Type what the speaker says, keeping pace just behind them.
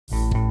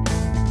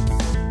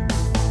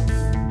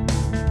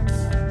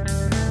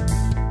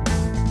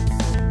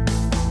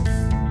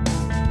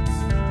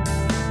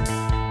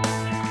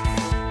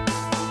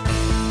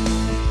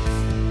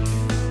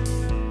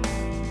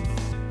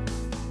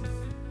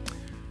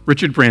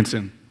Richard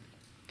Branson,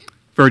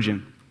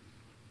 Virgin.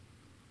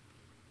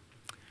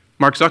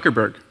 Mark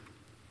Zuckerberg,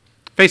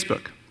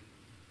 Facebook.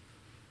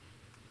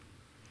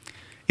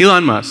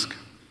 Elon Musk,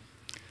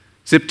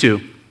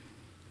 Zip2,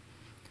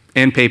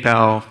 and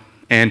PayPal,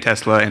 and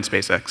Tesla, and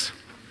SpaceX.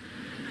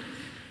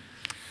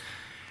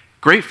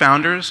 Great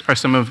founders are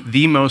some of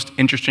the most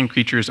interesting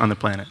creatures on the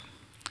planet,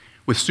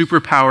 with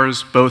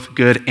superpowers both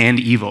good and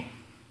evil.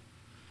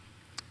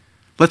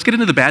 Let's get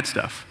into the bad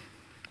stuff.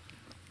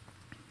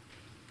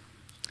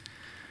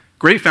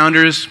 Great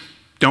founders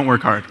don't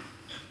work hard.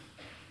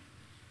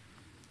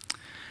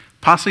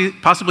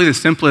 Possibly the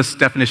simplest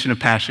definition of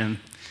passion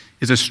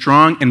is a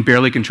strong and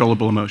barely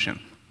controllable emotion.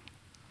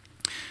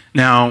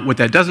 Now, what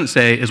that doesn't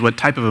say is what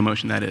type of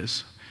emotion that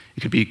is.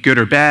 It could be good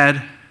or bad,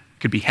 it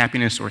could be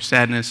happiness or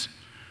sadness.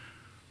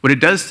 What it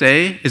does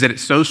say is that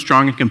it's so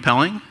strong and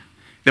compelling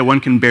that one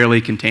can barely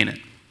contain it.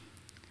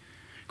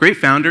 Great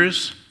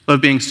founders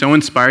love being so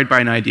inspired by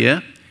an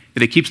idea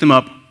that it keeps them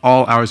up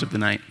all hours of the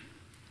night.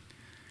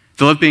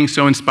 They love being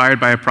so inspired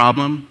by a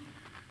problem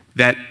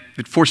that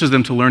it forces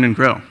them to learn and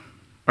grow.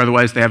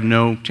 Otherwise, they have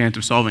no chance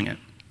of solving it.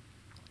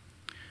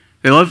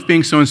 They love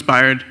being so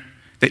inspired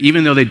that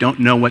even though they don't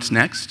know what's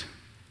next,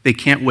 they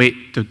can't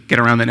wait to get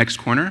around the next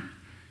corner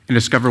and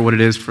discover what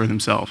it is for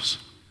themselves.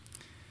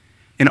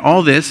 And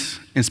all this,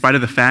 in spite of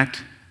the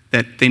fact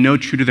that they know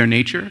true to their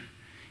nature,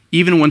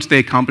 even once they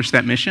accomplish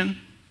that mission,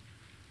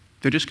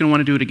 they're just going to want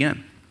to do it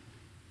again.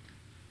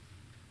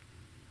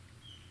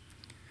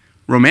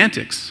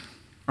 Romantics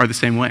are the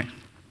same way.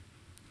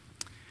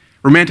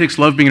 Romantics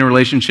love being in a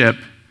relationship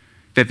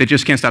that they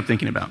just can't stop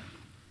thinking about.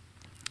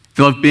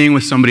 They love being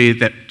with somebody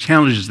that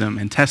challenges them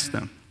and tests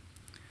them.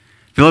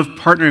 They love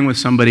partnering with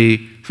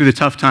somebody through the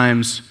tough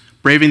times,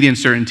 braving the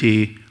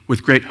uncertainty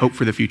with great hope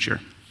for the future.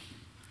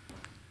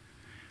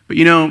 But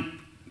you know,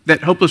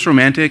 that hopeless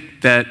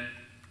romantic that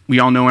we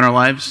all know in our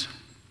lives,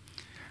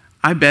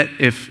 I bet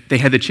if they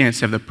had the chance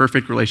to have the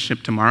perfect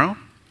relationship tomorrow,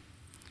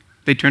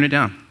 they'd turn it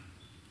down.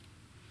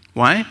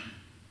 Why?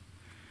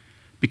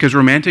 Because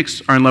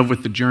romantics are in love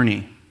with the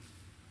journey,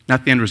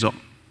 not the end result.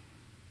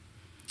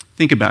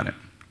 Think about it.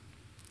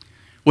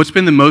 What's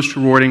been the most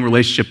rewarding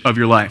relationship of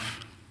your life?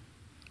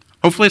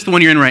 Hopefully it's the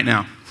one you're in right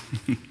now.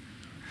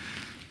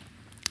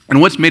 And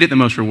what's made it the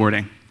most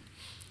rewarding?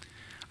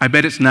 I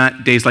bet it's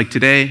not days like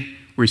today,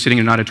 where you're sitting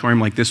in an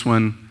auditorium like this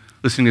one,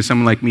 listening to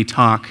someone like me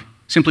talk,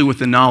 simply with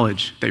the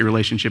knowledge that your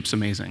relationship's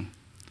amazing.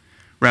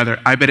 Rather,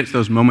 I bet it's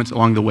those moments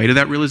along the way to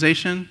that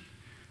realization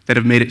that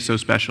have made it so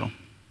special.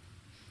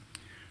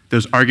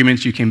 Those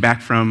arguments you came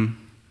back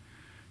from,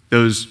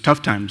 those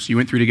tough times you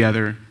went through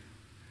together,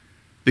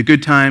 the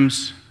good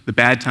times, the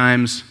bad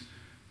times,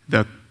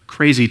 the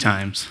crazy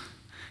times,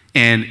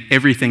 and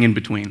everything in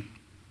between.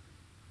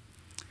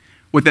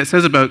 What that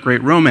says about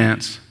great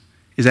romance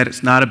is that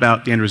it's not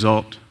about the end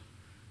result,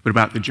 but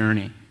about the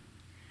journey.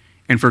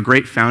 And for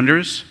great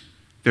founders,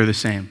 they're the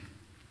same.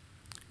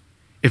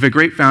 If a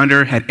great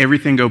founder had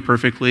everything go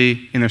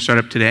perfectly in their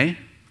startup today,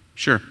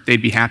 sure,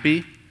 they'd be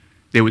happy,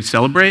 they would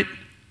celebrate,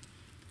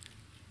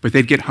 but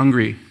they'd get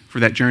hungry for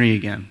that journey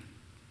again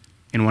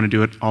and want to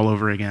do it all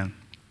over again.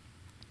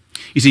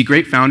 You see,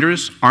 great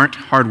founders aren't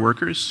hard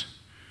workers.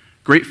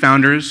 Great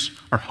founders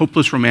are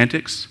hopeless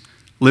romantics,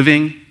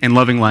 living and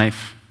loving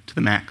life to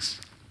the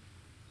max.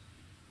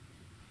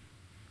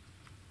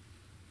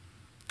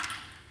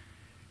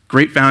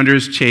 Great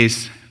founders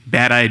chase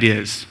bad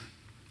ideas,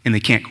 and they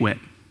can't quit.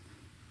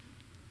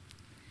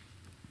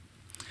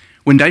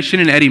 When Daishin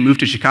and Eddie moved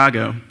to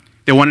Chicago,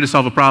 they wanted to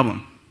solve a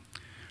problem.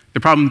 The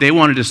problem they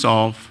wanted to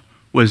solve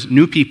was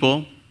new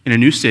people in a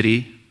new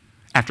city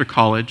after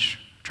college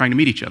trying to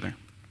meet each other.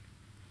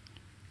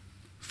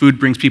 Food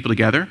brings people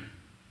together,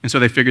 and so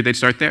they figured they'd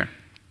start there.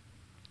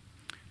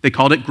 They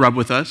called it Grub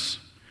With Us.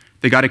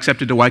 They got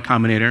accepted to Y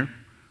Combinator,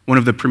 one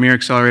of the premier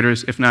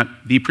accelerators, if not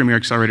the premier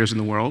accelerators in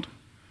the world,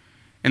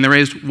 and they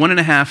raised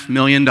 $1.5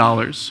 million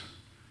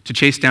to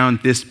chase down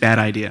this bad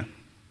idea.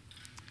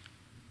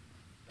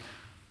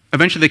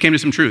 Eventually, they came to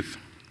some truth.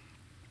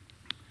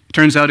 It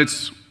turns out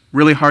it's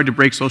really hard to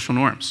break social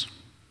norms.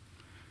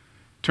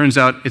 Turns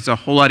out it's a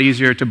whole lot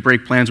easier to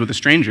break plans with a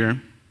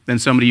stranger than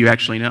somebody you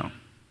actually know.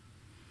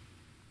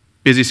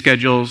 Busy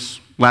schedules,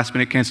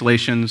 last-minute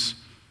cancellations,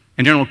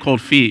 and general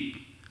cold feet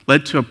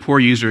led to a poor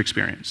user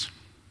experience.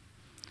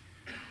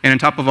 And on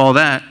top of all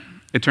that,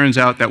 it turns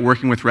out that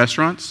working with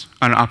restaurants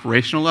on an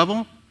operational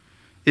level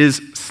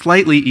is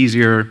slightly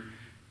easier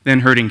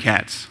than herding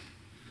cats.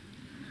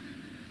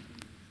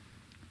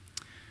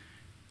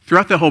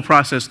 Throughout the whole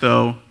process,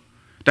 though,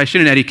 Daishin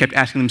and Eddie kept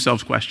asking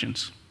themselves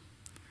questions,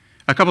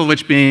 a couple of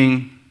which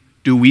being,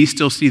 do we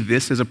still see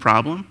this as a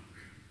problem?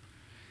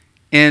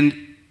 And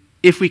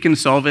if we can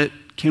solve it,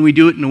 can we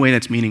do it in a way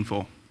that's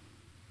meaningful?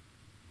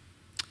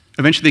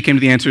 Eventually, they came to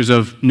the answers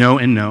of no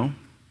and no,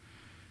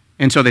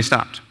 and so they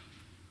stopped.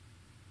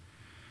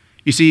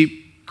 You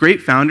see,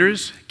 great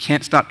founders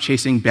can't stop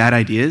chasing bad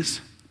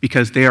ideas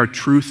because they are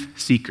truth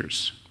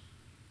seekers.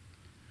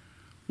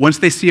 Once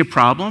they see a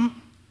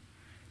problem,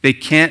 they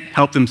can't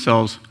help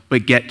themselves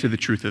but get to the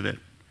truth of it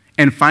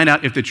and find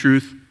out if the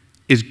truth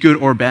is good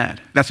or bad.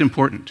 That's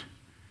important.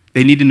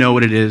 They need to know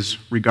what it is,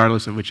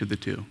 regardless of which of the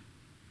two.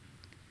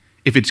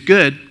 If it's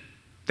good,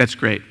 that's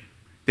great.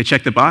 They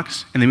check the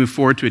box, and they move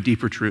forward to a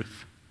deeper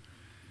truth.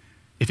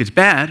 If it's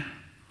bad,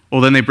 well,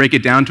 then they break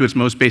it down to its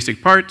most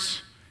basic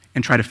parts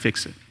and try to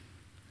fix it.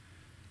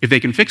 If they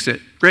can fix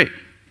it, great.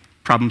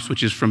 Problem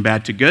switches from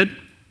bad to good,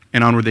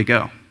 and onward they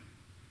go.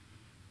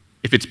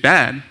 If it's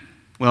bad,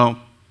 well,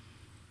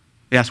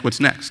 they ask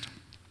what's next.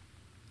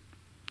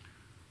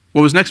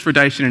 What was next for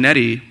Daishin and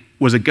Eddie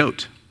was a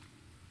GOAT,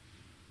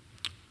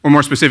 or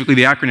more specifically,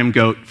 the acronym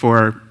GOAT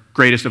for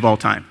greatest of all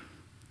time.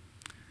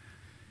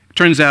 It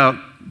turns out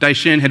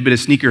Daishin had been a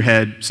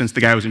sneakerhead since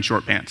the guy was in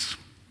short pants.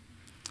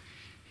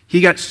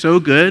 He got so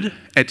good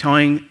at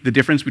telling the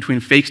difference between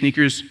fake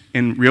sneakers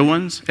and real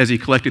ones as he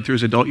collected through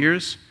his adult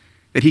years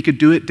that he could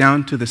do it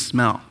down to the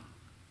smell.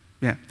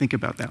 Yeah, think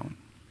about that one.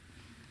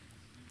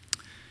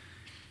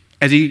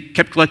 As he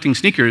kept collecting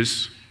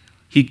sneakers,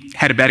 he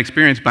had a bad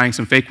experience buying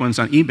some fake ones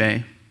on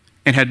eBay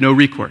and had no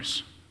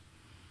recourse.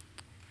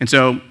 And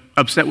so,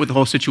 upset with the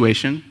whole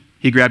situation,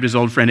 he grabbed his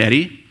old friend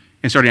Eddie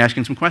and started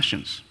asking some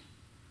questions.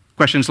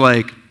 Questions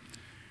like,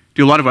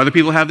 do a lot of other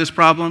people have this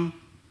problem?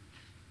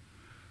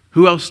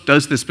 Who else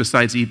does this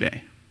besides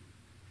eBay?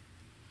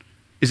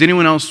 Is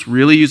anyone else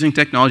really using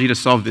technology to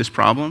solve this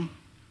problem?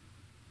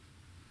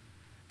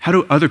 How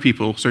do other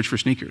people search for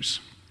sneakers?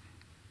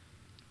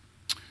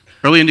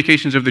 Early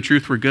indications of the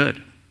truth were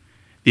good.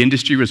 The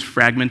industry was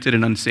fragmented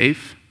and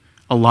unsafe.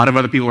 A lot of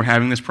other people were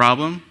having this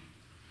problem,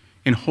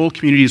 and whole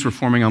communities were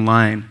forming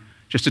online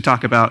just to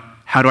talk about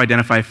how to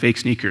identify fake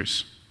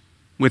sneakers,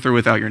 with or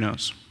without your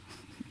nose.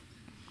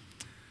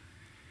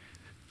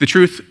 The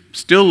truth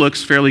still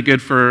looks fairly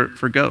good for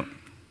GOAT.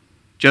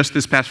 Just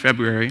this past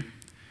February,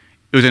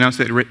 it was announced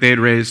that they had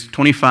raised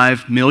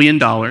 $25 million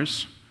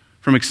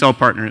from Excel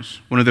Partners,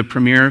 one of the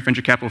premier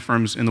venture capital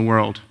firms in the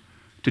world,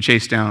 to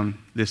chase down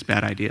this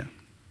bad idea.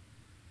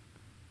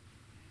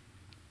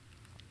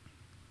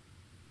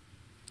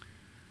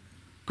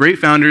 Great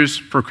founders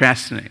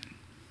procrastinate.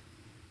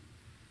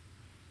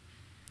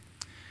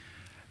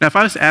 Now, if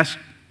I was to ask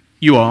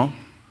you all,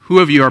 who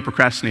of you are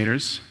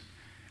procrastinators,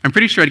 I'm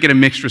pretty sure I'd get a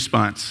mixed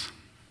response.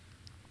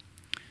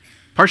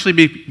 Partially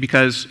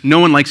because no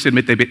one likes to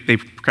admit they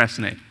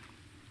procrastinate.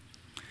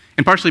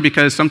 And partially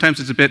because sometimes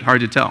it's a bit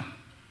hard to tell.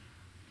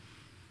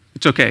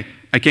 It's okay.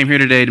 I came here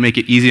today to make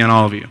it easy on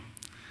all of you.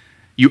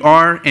 You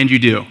are and you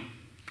do.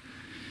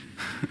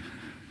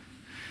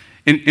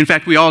 In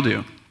fact, we all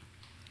do.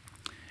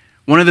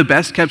 One of the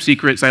best kept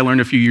secrets I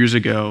learned a few years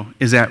ago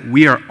is that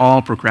we are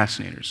all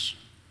procrastinators.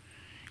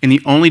 And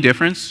the only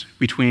difference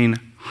between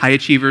high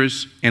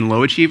achievers and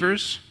low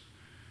achievers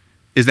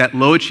is that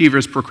low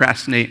achievers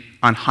procrastinate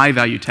on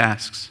high-value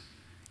tasks,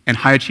 and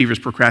high achievers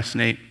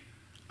procrastinate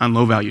on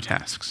low-value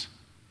tasks.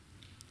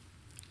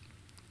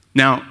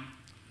 Now,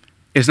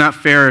 it's not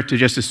fair to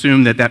just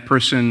assume that that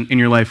person in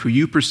your life who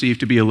you perceive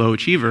to be a low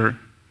achiever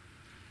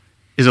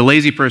is a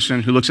lazy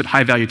person who looks at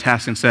high-value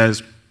tasks and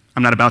says,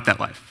 I'm not about that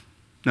life.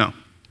 No,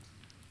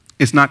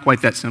 it's not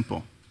quite that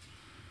simple.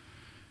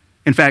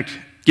 In fact,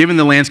 given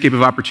the landscape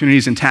of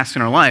opportunities and tasks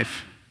in our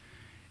life,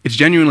 it's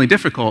genuinely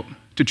difficult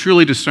to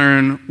truly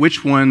discern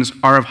which ones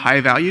are of high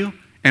value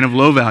and of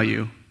low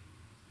value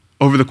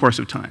over the course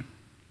of time.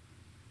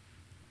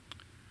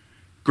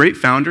 Great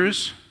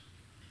founders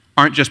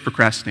aren't just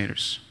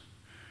procrastinators.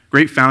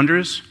 Great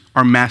founders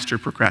are master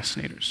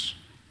procrastinators.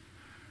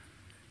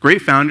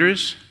 Great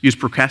founders use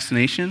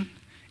procrastination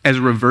as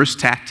a reverse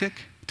tactic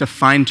to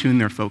fine-tune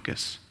their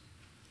focus.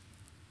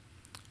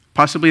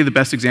 Possibly the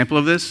best example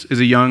of this is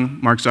a young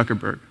Mark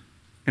Zuckerberg.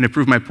 And to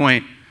prove my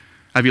point,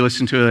 I've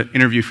listened to an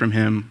interview from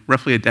him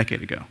roughly a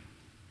decade ago.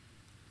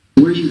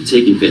 Where are you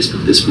taking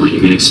Facebook at this point?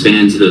 You're going to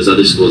expand to those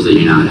other schools that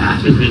you're not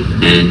at.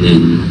 And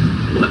then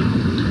what?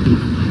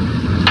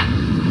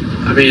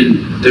 I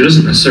mean, there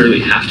doesn't necessarily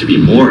have to be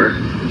more.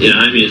 You know,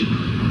 I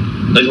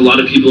mean, like a lot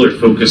of people are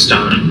focused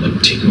on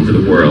like taking over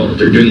the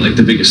world or doing like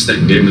the biggest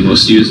thing, getting the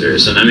most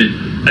users. And I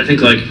mean, I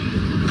think like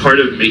part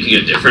of making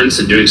a difference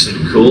and doing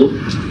something cool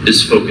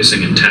is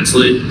focusing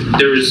intensely.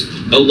 There's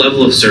a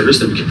level of service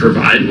that we can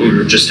provide when we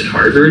were just at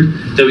Harvard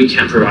that we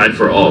can't provide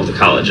for all of the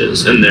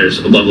colleges. And there's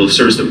a level of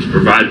service that we can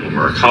provide when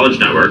we're a college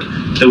network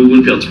that we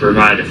wouldn't be able to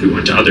provide if we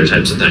went to other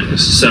types of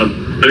things. So,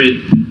 I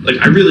mean, like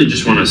I really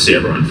just want to see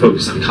everyone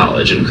focus on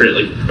college and create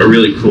like a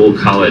really cool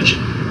college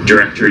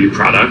directory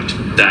product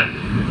that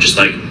just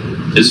like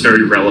is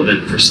very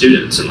relevant for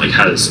students and like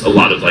has a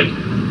lot of like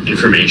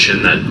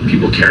information that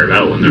people care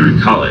about when they're in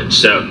college.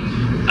 So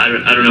I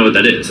don't know what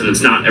that is, and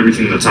it's not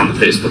everything that's on the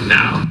Facebook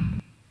now.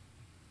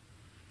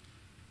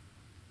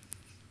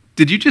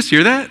 Did you just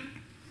hear that?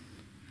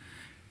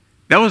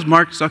 That was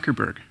Mark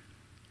Zuckerberg.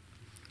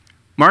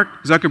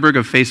 Mark Zuckerberg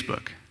of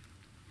Facebook.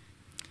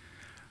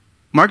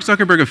 Mark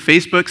Zuckerberg of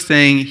Facebook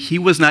saying he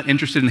was not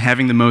interested in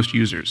having the most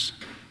users.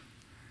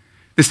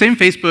 The same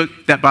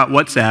Facebook that bought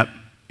WhatsApp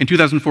in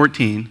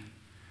 2014,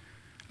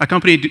 a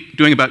company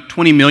doing about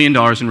 $20 million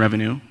in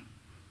revenue,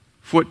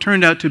 for what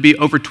turned out to be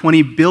over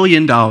 $20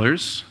 billion,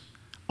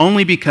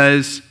 only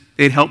because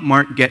they'd help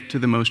Mark get to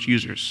the most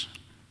users.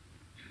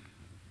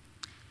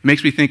 It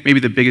makes me think maybe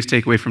the biggest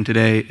takeaway from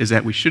today is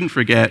that we shouldn't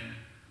forget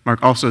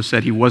Mark also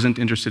said he wasn't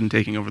interested in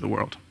taking over the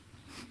world.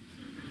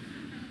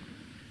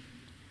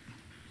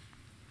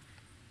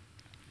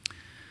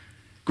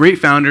 Great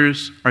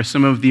founders are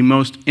some of the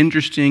most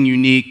interesting,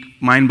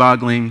 unique,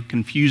 mind-boggling,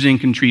 confusing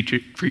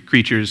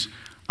creatures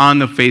on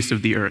the face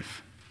of the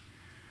earth,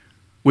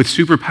 with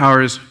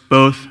superpowers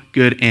both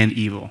good and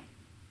evil.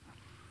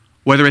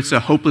 Whether it's a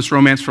hopeless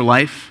romance for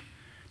life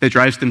that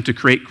drives them to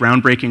create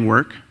groundbreaking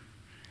work,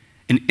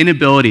 an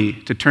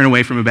inability to turn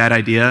away from a bad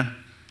idea,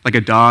 like a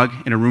dog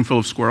in a room full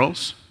of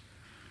squirrels,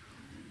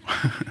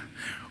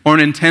 or an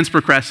intense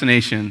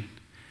procrastination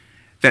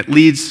that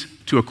leads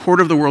to a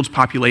quarter of the world's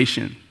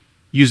population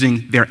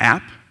using their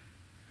app,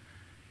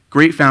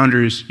 great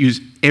founders use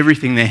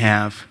everything they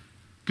have,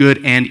 good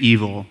and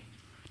evil,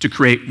 to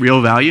create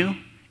real value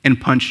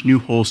and punch new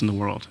holes in the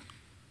world.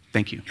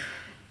 Thank you.